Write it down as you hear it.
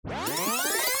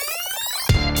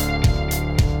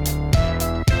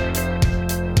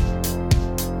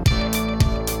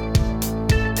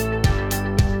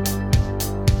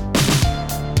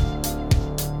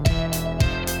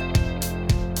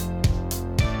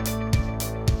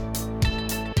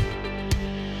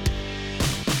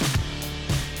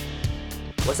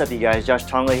What's up, you guys? Josh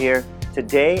Tongla here.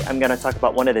 Today, I'm going to talk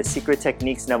about one of the secret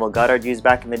techniques Neville Goddard used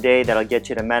back in the day that'll get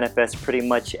you to manifest pretty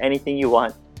much anything you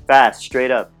want fast, straight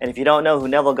up. And if you don't know who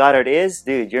Neville Goddard is,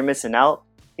 dude, you're missing out.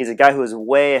 He's a guy who is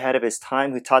way ahead of his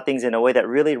time, who taught things in a way that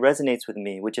really resonates with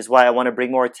me, which is why I want to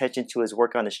bring more attention to his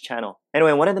work on this channel.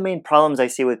 Anyway, one of the main problems I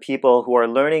see with people who are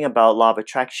learning about law of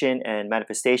attraction and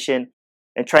manifestation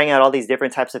and trying out all these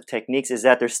different types of techniques is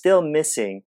that they're still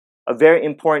missing a very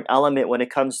important element when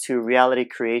it comes to reality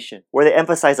creation, where they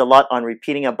emphasize a lot on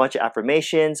repeating a bunch of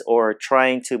affirmations or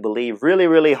trying to believe really,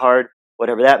 really hard,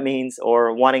 whatever that means,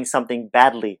 or wanting something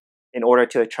badly in order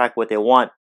to attract what they want.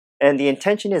 And the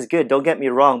intention is good, don't get me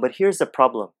wrong, but here's the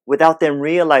problem. Without them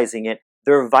realizing it,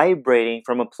 they're vibrating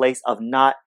from a place of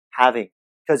not having,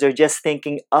 because they're just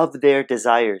thinking of their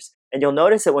desires. And you'll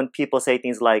notice it when people say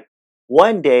things like,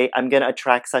 one day I'm going to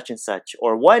attract such and such,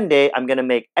 or one day I'm going to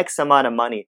make X amount of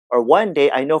money, or one day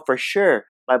I know for sure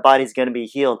my body's going to be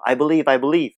healed. I believe.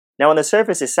 Now on the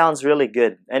surface, it sounds really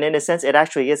good. And in a sense, it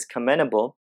actually is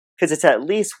commendable because it's at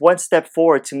least one step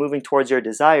forward to moving towards your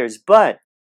desires. But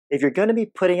if you're going to be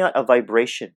putting out a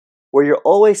vibration where you're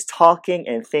always talking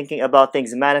and thinking about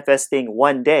things manifesting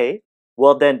one day,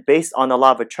 well then based on the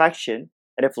law of attraction,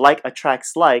 and if like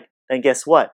attracts like, then guess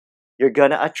what? You're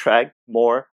going to attract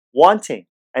more wanting.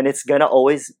 And it's going to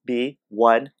always be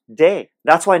one day.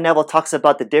 That's why Neville talks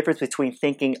about the difference between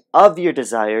thinking of your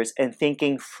desires and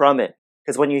thinking from it.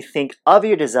 Because when you think of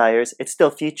your desires, it's still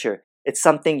future. It's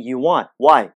something you want.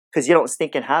 Why? Because you don't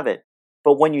think and have it.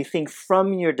 But when you think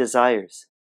from your desires,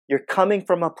 you're coming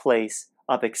from a place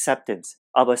of acceptance,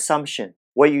 of assumption,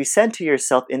 where you center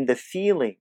yourself in the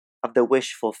feeling of the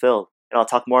wish fulfilled. And I'll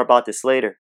talk more about this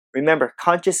later. Remember,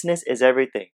 consciousness is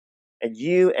everything. And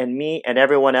you and me and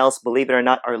everyone else, believe it or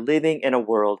not, are living in a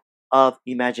world of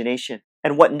imagination.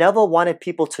 And what Neville wanted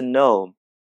people to know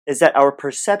is that our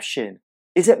perception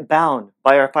isn't bound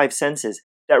by our five senses,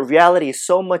 that reality is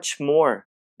so much more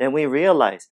than we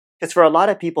realize. Because for a lot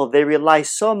of people, they rely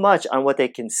so much on what they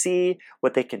can see,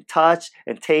 what they can touch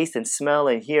and taste and smell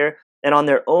and hear, and on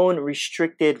their own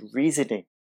restricted reasoning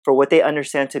for what they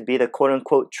understand to be the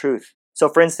quote-unquote truth. So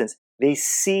for instance, they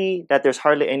see that there's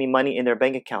hardly any money in their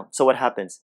bank account. So what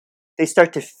happens? They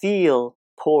start to feel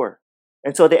poor.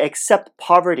 And so they accept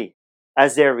poverty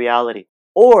as their reality.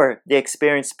 Or they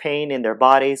experience pain in their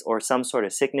bodies or some sort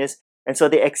of sickness. And so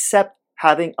they accept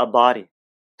having a body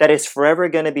that is forever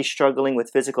going to be struggling with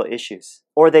physical issues.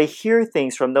 Or they hear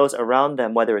things from those around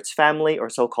them, whether it's family or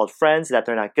so-called friends, that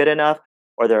they're not good enough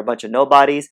or they're a bunch of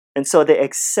nobodies. And so they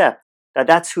accept that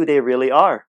that's who they really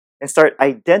are, and start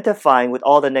identifying with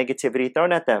all the negativity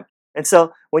thrown at them. And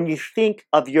so when you think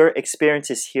of your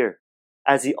experiences here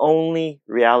as the only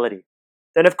reality,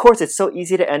 then of course it's so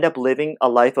easy to end up living a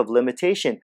life of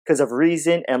limitation because of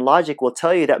reason and logic will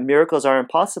tell you that miracles are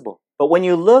impossible. But when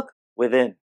you look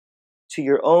within to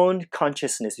your own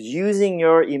consciousness, using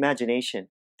your imagination,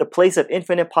 the place of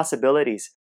infinite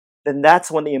possibilities, then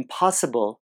that's when the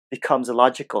impossible becomes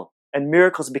illogical and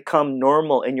miracles become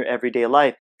normal in your everyday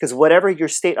life. Because whatever your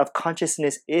state of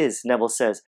consciousness is, Neville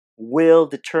says, will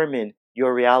determine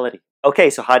your reality. Okay,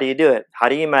 so how do you do it? How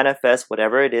do you manifest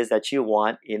whatever it is that you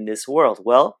want in this world?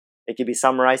 Well, it can be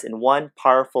summarized in one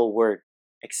powerful word: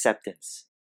 acceptance.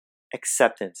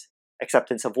 Acceptance.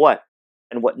 Acceptance of what?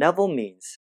 And what Neville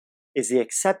means is the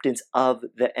acceptance of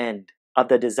the end, of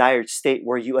the desired state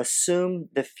where you assume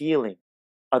the feeling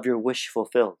of your wish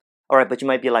fulfilled. All right, but you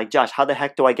might be like, Josh, how the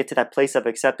heck do I get to that place of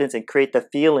acceptance and create the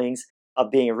feelings of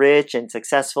being rich and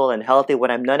successful and healthy when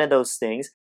I'm none of those things?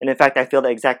 And in fact, I feel the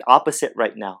exact opposite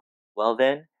right now. Well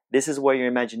then, this is where your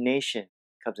imagination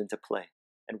comes into play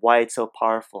and why it's so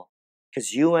powerful.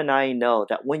 Because you and I know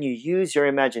that when you use your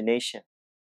imagination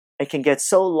and can get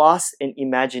so lost in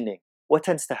imagining, what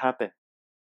tends to happen?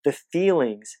 The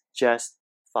feelings just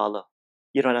follow.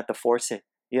 You don't have to force it.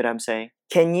 You know what I'm saying?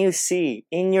 Can you see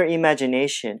in your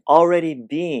imagination already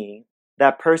being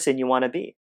that person you want to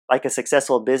be? Like a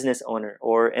successful business owner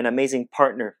or an amazing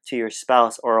partner to your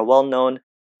spouse or a well-known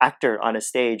actor on a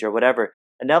stage or whatever.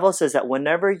 And Neville says that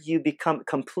whenever you become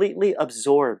completely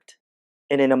absorbed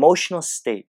in an emotional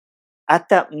state, at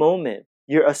that moment,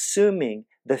 you're assuming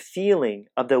the feeling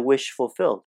of the wish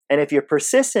fulfilled. And if you're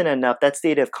persistent enough, that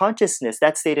state of consciousness,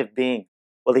 that state of being,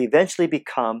 will eventually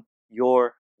become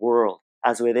your world.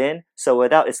 As within, so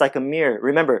without. It's like a mirror.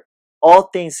 Remember, all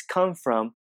things come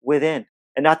from within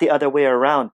and not the other way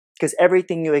around. Because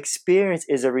everything you experience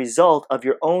is a result of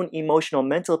your own emotional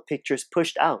mental pictures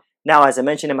pushed out. Now, as I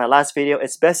mentioned in my last video,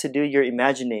 it's best to do your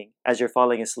imagining as you're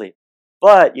falling asleep.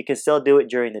 But you can still do it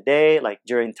during the day, like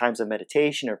during times of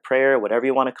meditation or prayer, whatever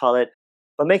you want to call it.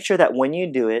 But make sure that when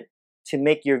you do it, to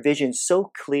make your vision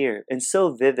so clear and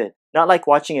so vivid. Not like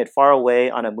watching it far away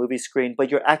on a movie screen,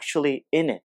 but you're actually in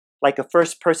it, like a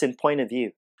first-person point of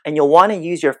view. And you'll want to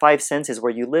use your five senses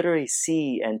where you literally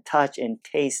see and touch and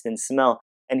taste and smell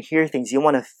and hear things. You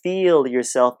want to feel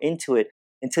yourself into it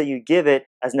until you give it,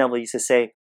 as Neville used to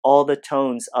say, all the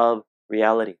tones of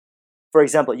reality. For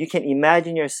example, you can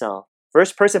imagine yourself,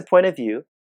 first-person point of view,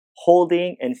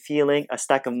 holding and feeling a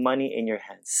stack of money in your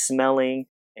hands, smelling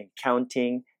and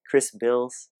counting crisp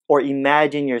bills. Or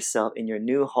imagine yourself in your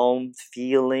new home,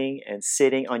 feeling and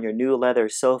sitting on your new leather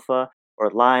sofa,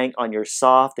 or lying on your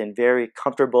soft and very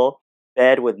comfortable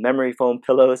bed with memory foam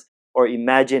pillows. Or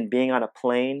imagine being on a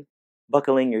plane,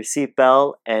 buckling your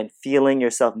seatbelt and feeling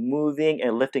yourself moving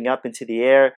and lifting up into the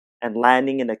air and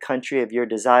landing in the country of your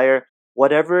desire.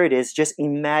 Whatever it is, just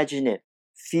imagine it.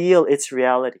 Feel its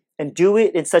reality. And do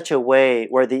it in such a way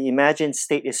where the imagined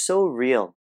state is so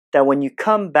real that when you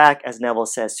come back, as Neville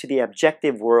says, to the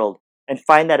objective world and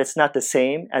find that it's not the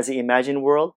same as the imagined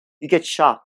world, you get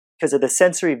shocked because of the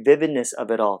sensory vividness of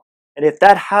it all. And if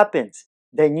that happens,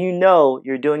 then you know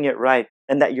you're doing it right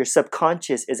and that your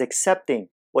subconscious is accepting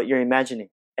what you're imagining.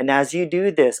 And as you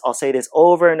do this, I'll say this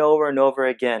over and over and over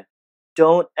again,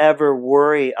 don't ever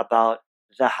worry about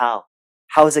the how.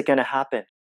 How is it going to happen?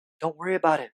 Don't worry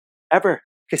about it, ever.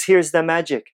 Because here's the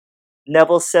magic.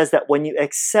 Neville says that when you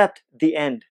accept the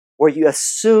end, where you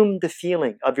assume the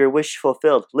feeling of your wish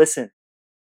fulfilled, listen,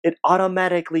 it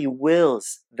automatically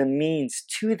wills the means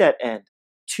to that end,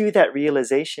 to that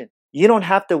realization. You don't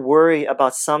have to worry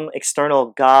about some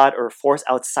external God or force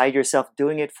outside yourself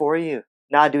doing it for you.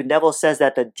 Nah, dude, Neville says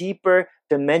that the deeper,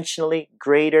 dimensionally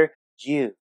greater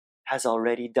you has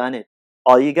already done it.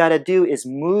 All you gotta do is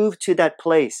move to that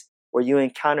place where you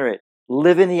encounter it.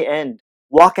 Live in the end.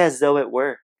 Walk as though it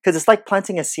were. Because it's like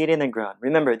planting a seed in the ground.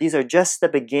 Remember, these are just the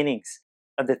beginnings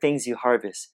of the things you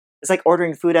harvest. It's like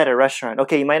ordering food at a restaurant.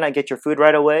 Okay, you might not get your food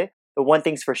right away, but one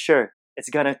thing's for sure. It's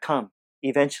gonna come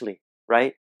eventually,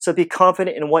 right? So be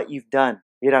confident in what you've done.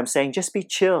 You know what I'm saying? Just be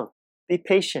chill. Be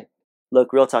patient.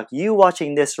 Look, real talk, you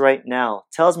watching this right now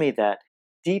tells me that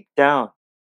deep down,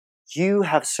 you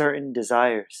have certain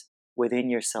desires within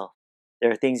yourself.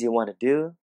 There are things you want to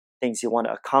do, things you want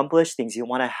to accomplish, things you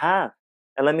want to have.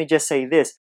 And let me just say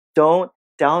this, don't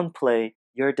downplay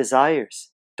your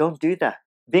desires. Don't do that.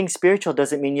 Being spiritual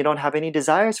doesn't mean you don't have any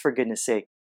desires, for goodness sake.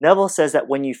 Neville says that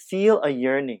when you feel a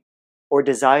yearning or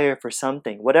desire for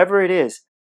something, whatever it is,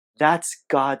 that's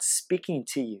God speaking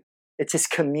to you. It's His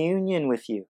communion with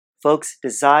you. Folks,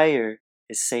 desire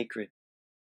is sacred.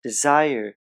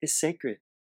 Desire is sacred.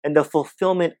 And the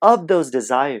fulfillment of those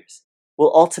desires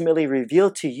will ultimately reveal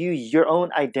to you your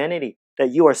own identity,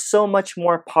 that you are so much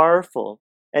more powerful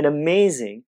and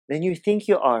amazing than you think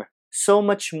you are. So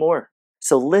much more.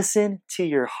 So listen to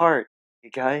your heart, you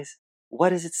guys.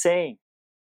 What is it saying?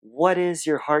 What is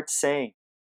your heart saying?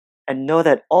 And know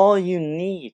that all you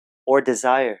need or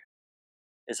desire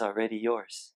is already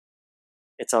yours.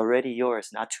 It's already yours.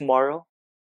 Not tomorrow,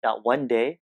 not one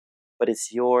day, but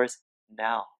it's yours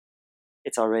now.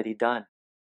 It's already done.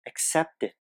 Accept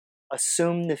it.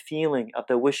 Assume the feeling of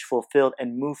the wish fulfilled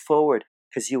and move forward,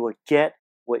 because you will get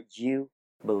what you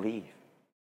believe.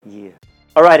 Yeah.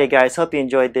 Alrighty guys, hope you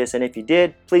enjoyed this, and if you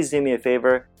did, please do me a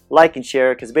favor, like and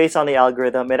share, because based on the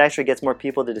algorithm, it actually gets more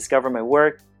people to discover my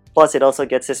work, plus it also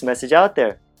gets this message out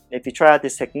there. If you try out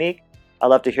this technique, I'd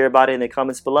love to hear about it in the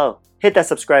comments below. Hit that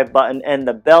subscribe button and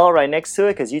the bell right next to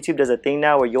it, because YouTube does a thing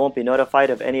now where you won't be notified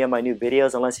of any of my new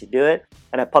videos unless you do it.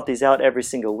 And I pump these out every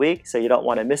single week, so you don't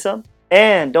want to miss them.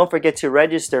 And don't forget to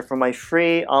register for my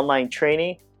free online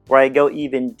training where I go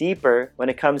even deeper when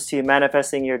it comes to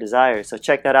manifesting your desires. So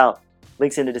check that out.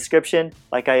 Links in the description.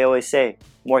 Like I always say,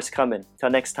 more's coming. Till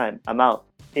next time, I'm out.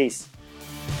 Peace.